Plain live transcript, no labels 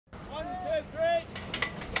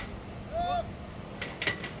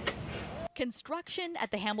Construction at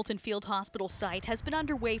the Hamilton Field Hospital site has been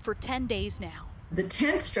underway for 10 days now. The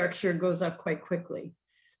tent structure goes up quite quickly.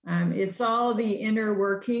 It's all the inner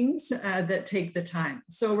workings that take the time.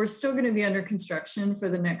 So we're still going to be under construction for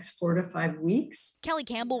the next 4 to 5 weeks. Kelly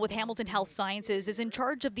Campbell with Hamilton Health Sciences is in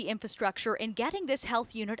charge of the infrastructure and getting this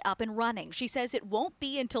health unit up and running. She says it won't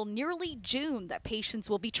be until nearly June that patients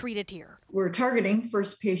will be treated here. We're targeting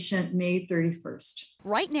first patient May 31st.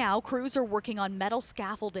 Right now, crews are working on metal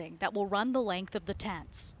scaffolding that will run the length of the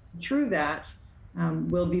tents. Through that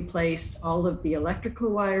will be placed all of the electrical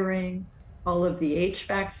wiring, all of the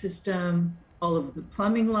HVAC system, all of the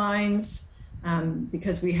plumbing lines,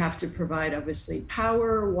 because we have to provide obviously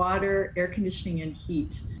power, water, air conditioning, and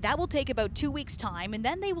heat. That will take about 2 weeks' time, and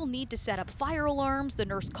then they will need to set up fire alarms, the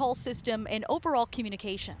nurse call system, and overall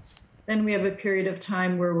communications. Then we have a period of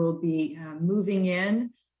time where we'll be moving in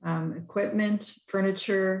equipment,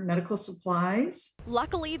 furniture, medical supplies.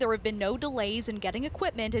 Luckily, there have been no delays in getting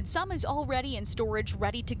equipment, and some is already in storage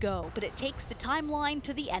ready to go, but it takes the timeline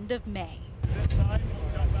to the end of May.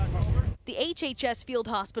 The HHS Field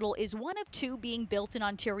Hospital is one of 2 being built in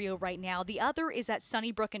Ontario right now. The other is at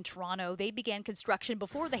Sunnybrook in Toronto. They began construction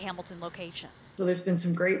before the Hamilton location. So there's been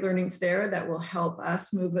some great learnings there that will help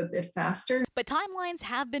us move a bit faster. But timelines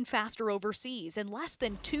have been faster overseas. In less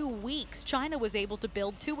than 2 weeks, China was able to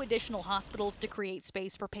build 2 additional hospitals to create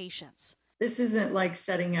space for patients. This isn't like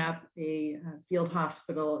setting up a field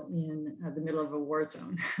hospital in the middle of a war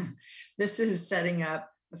zone. This is setting up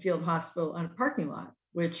a field hospital on a parking lot,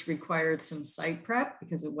 which required some site prep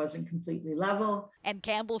because it wasn't completely level. And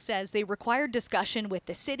Campbell says they required discussion with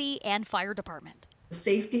the city and fire department. The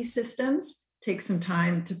safety systems take some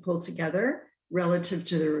time to pull together relative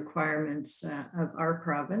to the requirements of our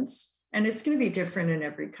province. And it's going to be different in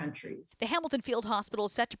every country. The Hamilton Field Hospital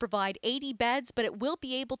is set to provide 80 beds, but it will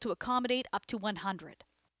be able to accommodate up to 100.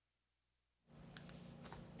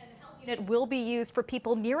 Unit will be used for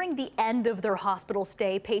people nearing the end of their hospital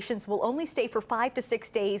stay. Patients will only stay for 5 to 6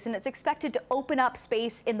 days, and it's expected to open up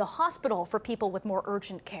space in the hospital for people with more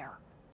urgent care.